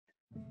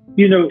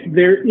You know,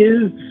 there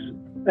is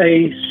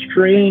a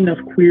strain of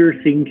queer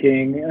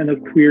thinking and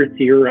of queer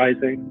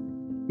theorizing,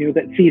 you know,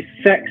 that sees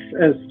sex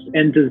as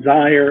and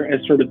desire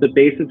as sort of the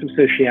basis of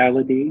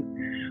sociality,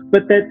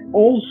 but that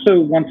also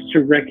wants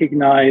to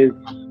recognize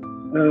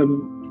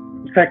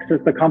sex as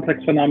the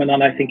complex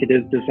phenomenon I think it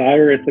is,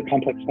 desire as the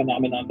complex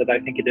phenomenon that I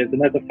think it is,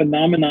 and as a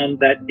phenomenon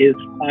that is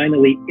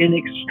finally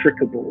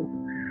inextricable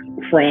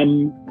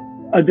from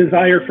a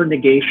desire for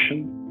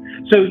negation.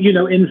 So, you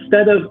know,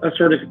 instead of a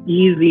sort of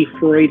easy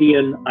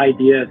Freudian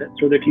idea that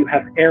sort of you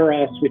have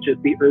eros, which is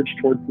the urge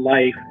towards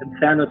life, and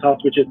thanatos,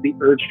 which is the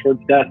urge towards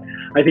death,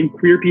 I think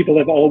queer people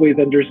have always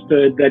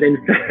understood that, in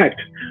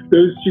fact,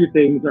 those two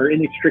things are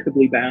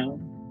inextricably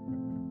bound.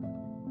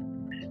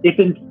 If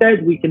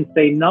instead we can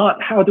say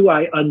not, how do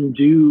I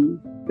undo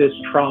this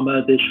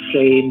trauma, this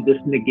shame, this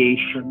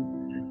negation,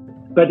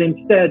 but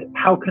instead,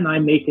 how can I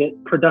make it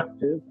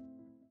productive?